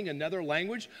of knowing another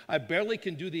language? I barely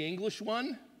can do the English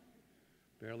one.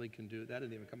 Barely can do it. That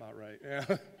didn't even come out right.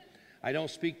 Yeah. I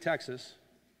don't speak Texas.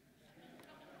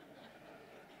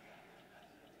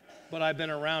 But I've been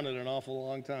around it an awful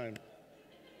long time.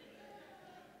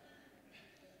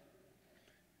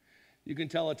 You can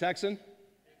tell a Texan?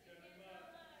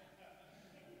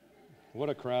 What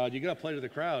a crowd. You got to play to the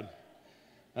crowd.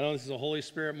 I don't know if this is a Holy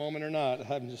Spirit moment or not.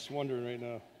 I'm just wondering right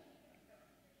now.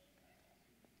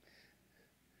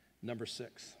 Number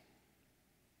 6.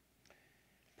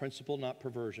 Principle, not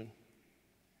perversion.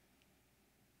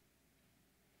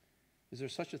 Is there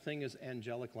such a thing as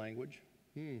angelic language?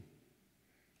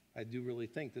 I do really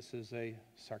think this is a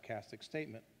sarcastic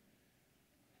statement.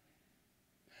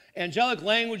 Angelic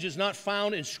language is not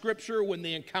found in Scripture when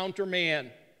they encounter man.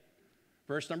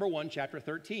 Verse number 1, chapter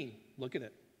 13. Look at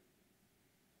it.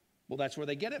 Well, that's where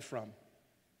they get it from.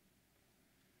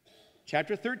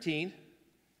 Chapter 13,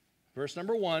 verse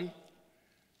number 1.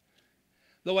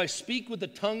 Though I speak with the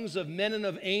tongues of men and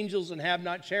of angels and have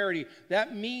not charity,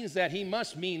 that means that he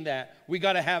must mean that. We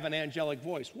got to have an angelic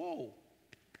voice. Whoa.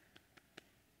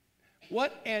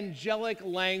 What angelic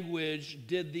language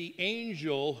did the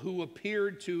angel who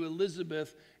appeared to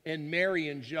Elizabeth and Mary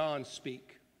and John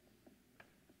speak?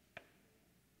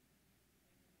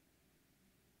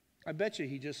 I bet you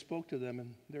he just spoke to them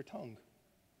in their tongue.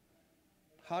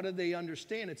 How did they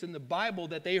understand? It's in the Bible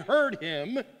that they heard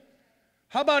him.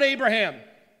 How about Abraham?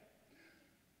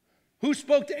 Who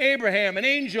spoke to Abraham? An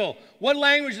angel. What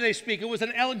language did they speak? It was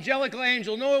an angelic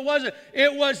angel. No, it wasn't.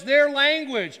 It was their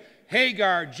language.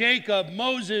 Hagar, Jacob,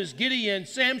 Moses, Gideon,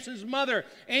 Samson's mother.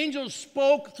 Angels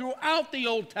spoke throughout the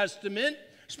Old Testament,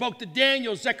 spoke to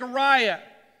Daniel, Zechariah.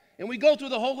 And we go through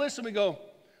the whole list and we go,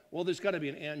 well, there's got to be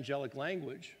an angelic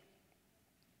language.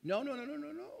 No.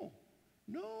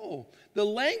 The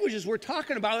languages we're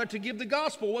talking about are to give the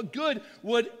gospel. What good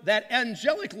would that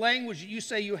angelic language that you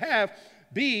say you have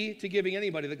be to giving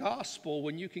anybody the gospel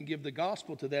when you can give the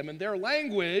gospel to them in their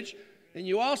language? And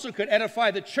you also could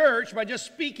edify the church by just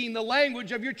speaking the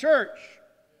language of your church.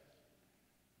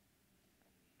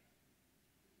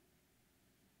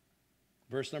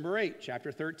 Verse number 8,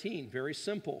 chapter 13, very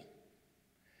simple.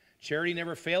 Charity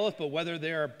never faileth, but whether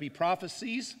there be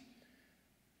prophecies,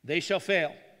 they shall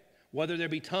fail. Whether there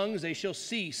be tongues, they shall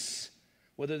cease.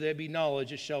 Whether there be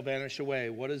knowledge, it shall vanish away.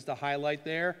 What is the highlight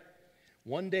there?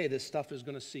 One day this stuff is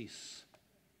going to cease.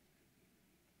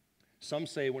 Some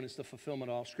say when it's the fulfillment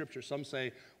of all Scripture. Some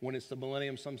say when it's the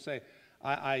millennium. Some say,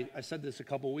 I said this a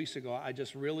couple weeks ago, I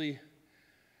just really,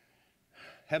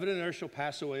 heaven and earth shall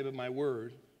pass away, but my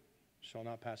word shall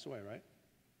not pass away, right?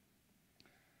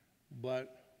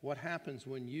 But what happens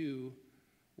when you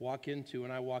walk into,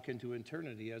 and I walk into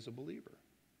eternity as a believer?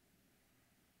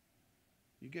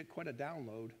 You get quite a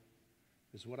download,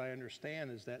 is what I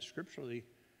understand, is that scripturally,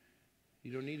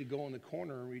 you don't need to go in the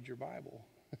corner and read your Bible.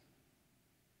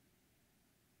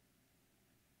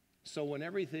 So when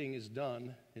everything is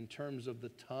done in terms of the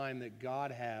time that God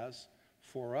has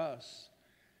for us,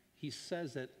 he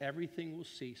says that everything will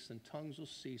cease and tongues will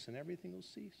cease and everything will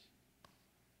cease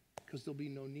because there'll be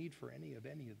no need for any of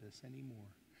this anymore.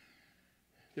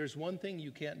 There's one thing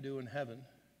you can't do in heaven.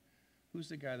 Who's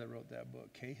the guy that wrote that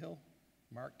book? Cahill?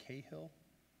 Mark Cahill.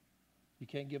 You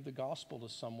can't give the gospel to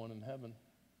someone in heaven.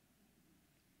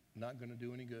 Not going to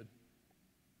do any good.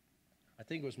 I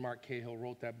think it was Mark Cahill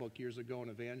wrote that book years ago, an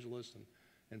evangelist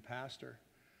and pastor.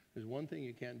 There's one thing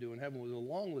you can't do in heaven. There's a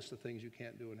long list of things you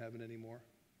can't do in heaven anymore.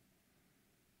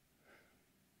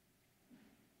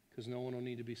 Because no one will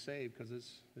need to be saved because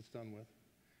it's done with.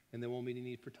 And there won't be any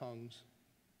need for tongues.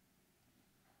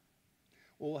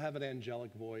 We'll have an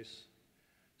angelic voice.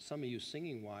 Some of you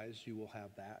singing-wise, you will have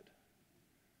that.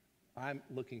 I'm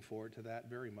looking forward to that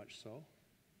very much so.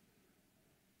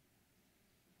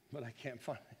 But I can't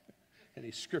find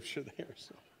any scripture there,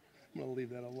 so I'm going to leave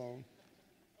that alone.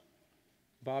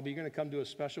 Bob, are you going to come do a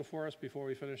special for us before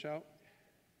we finish out?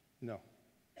 No.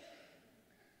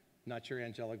 Not your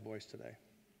angelic voice today.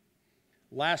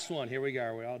 Last one. Here we go.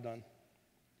 Are we all done?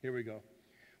 Here we go.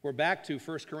 We're back to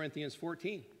 1 Corinthians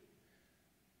 14.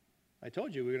 I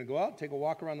told you we're going to go out, take a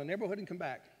walk around the neighborhood, and come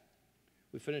back.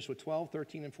 We finished with 12,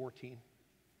 13, and 14.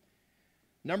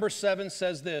 Number 7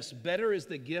 says this: better is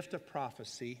the gift of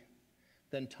prophecy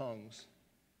than tongues.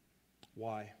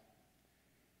 Why?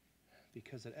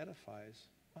 Because it edifies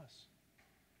us.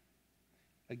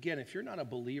 Again, if you're not a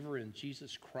believer in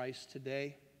Jesus Christ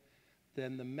today,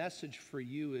 then the message for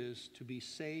you is to be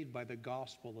saved by the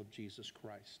gospel of Jesus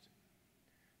Christ.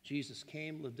 Jesus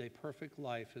came, lived a perfect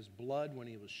life. His blood, when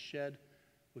he was shed,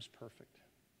 was perfect.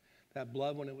 That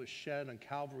blood, when it was shed on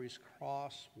Calvary's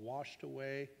cross, washed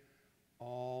away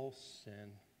all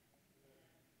sin.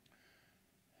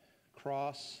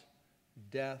 Cross,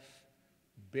 death,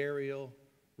 burial,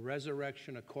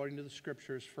 resurrection, according to the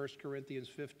scriptures, 1 Corinthians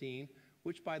 15,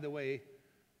 which, by the way,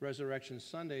 Resurrection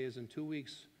Sunday is in 2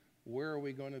 weeks. Where are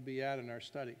we going to be at in our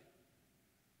study?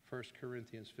 1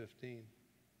 Corinthians 15.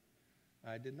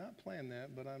 I did not plan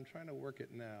that, but I'm trying to work it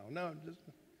now.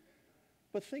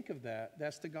 But think of that.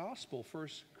 That's the gospel, 1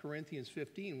 Corinthians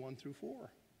 15, 1 through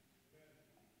 4.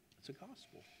 It's a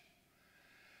gospel.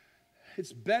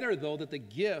 It's better, though, that the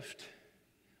gift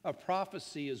of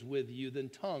prophecy is with you than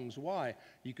tongues. Why?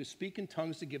 You could speak in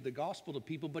tongues to give the gospel to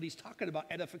people, but he's talking about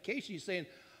edification. He's saying,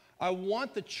 I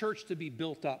want the church to be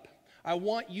built up. I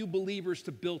want you believers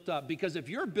to build up, because if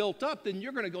you're built up, then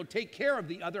you're going to go take care of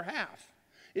the other half.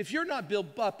 If you're not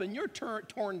built up and you're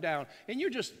torn down and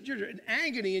you're in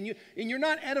agony and you're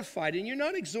not edified and you're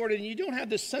not exhorted and you don't have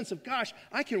this sense of, gosh,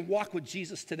 I can walk with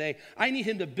Jesus today. I need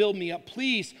him to build me up.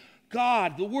 Please,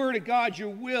 God, the word of God, your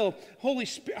will, Holy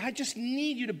Spirit, I just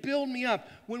need you to build me up.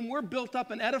 When we're built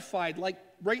up and edified, like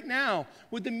right now,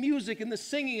 with the music and the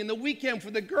singing and the weekend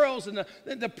for the girls and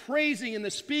the praising and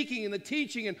the speaking and the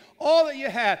teaching and all that you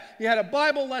had a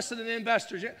Bible lesson and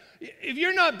investors. If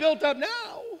you're not built up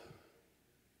now,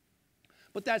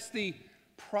 but that's the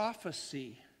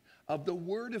prophecy of the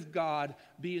Word of God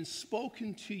being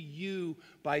spoken to you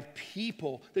by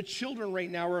people. The children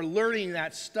right now are learning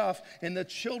that stuff in the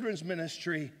children's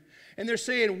ministry. And they're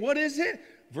saying, what is it?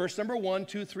 Verse number 1,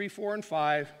 2, 3, 4, and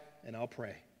 5, and I'll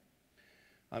pray.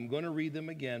 I'm going to read them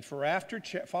again. For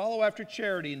follow after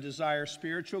charity and desire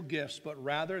spiritual gifts, but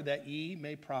rather that ye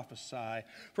may prophesy.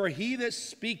 For he that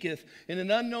speaketh in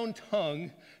an unknown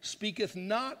tongue speaketh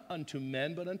not unto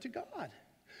men, but unto God.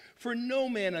 For no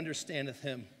man understandeth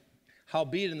him.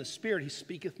 Howbeit in the Spirit he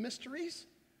speaketh mysteries.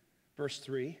 Verse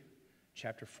 3,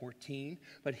 chapter 14.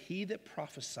 But he that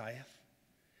prophesieth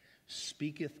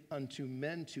speaketh unto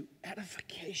men to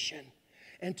edification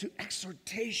and to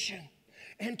exhortation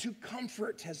and to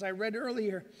comfort, as I read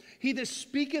earlier. He that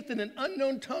speaketh in an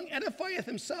unknown tongue edifieth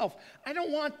himself. I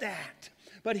don't want that.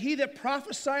 But he that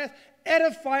prophesieth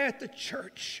edifieth the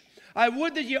church. I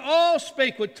would that ye all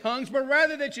spake with tongues, but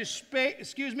rather that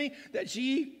that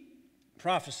ye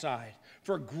prophesied.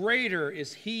 For greater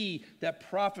is he that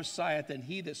prophesieth than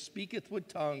he that speaketh with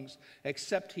tongues,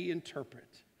 except he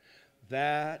interpret,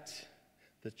 that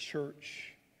the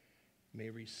church may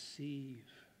receive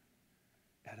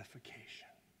edification.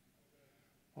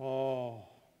 Oh,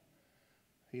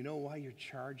 you know why you're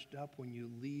charged up when you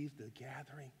leave the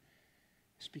gathering?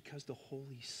 It's because the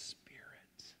Holy Spirit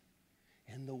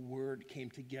and the Word came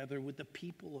together with the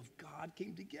people of God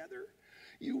came together.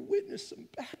 You witnessed some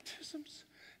baptisms.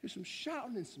 There's some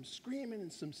shouting and some screaming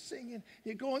and some singing.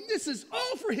 You're going, this is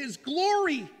all for His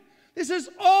glory. This is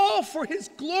all for His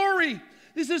glory.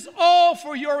 This is all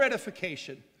for your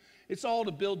edification. It's all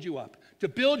to build you up, to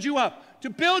build you up, to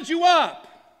build you up,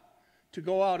 to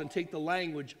go out and take the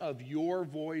language of your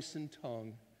voice and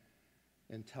tongue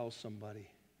and tell somebody,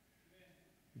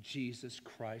 Jesus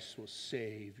Christ will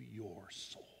save your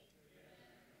soul.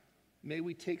 May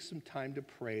we take some time to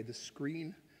pray. The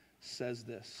screen says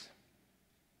this.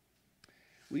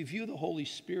 We view the Holy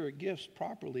Spirit gifts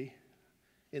properly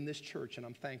in this church, and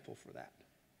I'm thankful for that.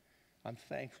 I'm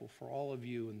thankful for all of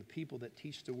you and the people that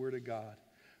teach the Word of God,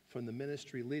 from the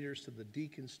ministry leaders to the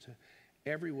deacons to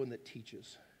everyone that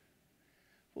teaches.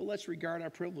 Well, let's regard our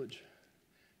privilege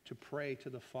to pray to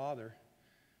the Father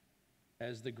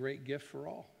as the great gift for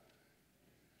all.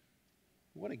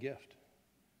 What a gift.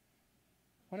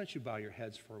 Why don't you bow your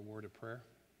heads for a word of prayer?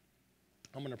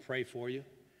 I'm going to pray for you,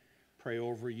 pray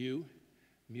over you.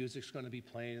 Music's going to be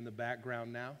playing in the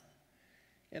background now.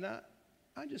 And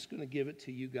I'm just going to give it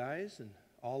to you guys and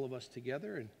all of us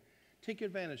together and take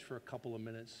advantage for a couple of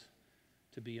minutes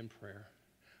to be in prayer.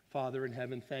 Father in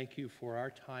heaven, thank you for our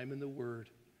time in the Word.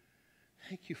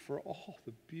 Thank you for all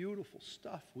the beautiful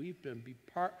stuff we've been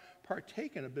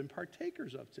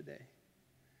partakers of today.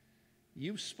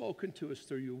 You've spoken to us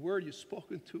through your Word. You've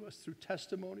spoken to us through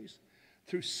testimonies,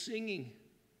 through singing,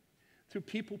 through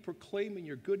people proclaiming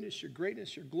your goodness, your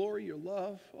greatness, your glory, your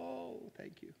love. Oh,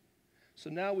 thank you. So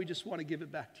now we just want to give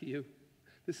it back to you.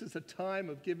 This is a time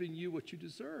of giving you what you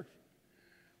deserve.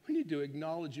 We need to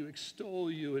acknowledge you, extol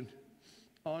you, and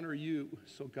honor you.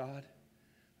 So God,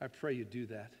 I pray you do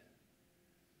that.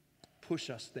 Push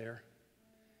us there.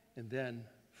 And then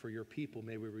for your people,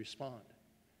 may we respond.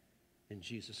 In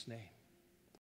Jesus' name.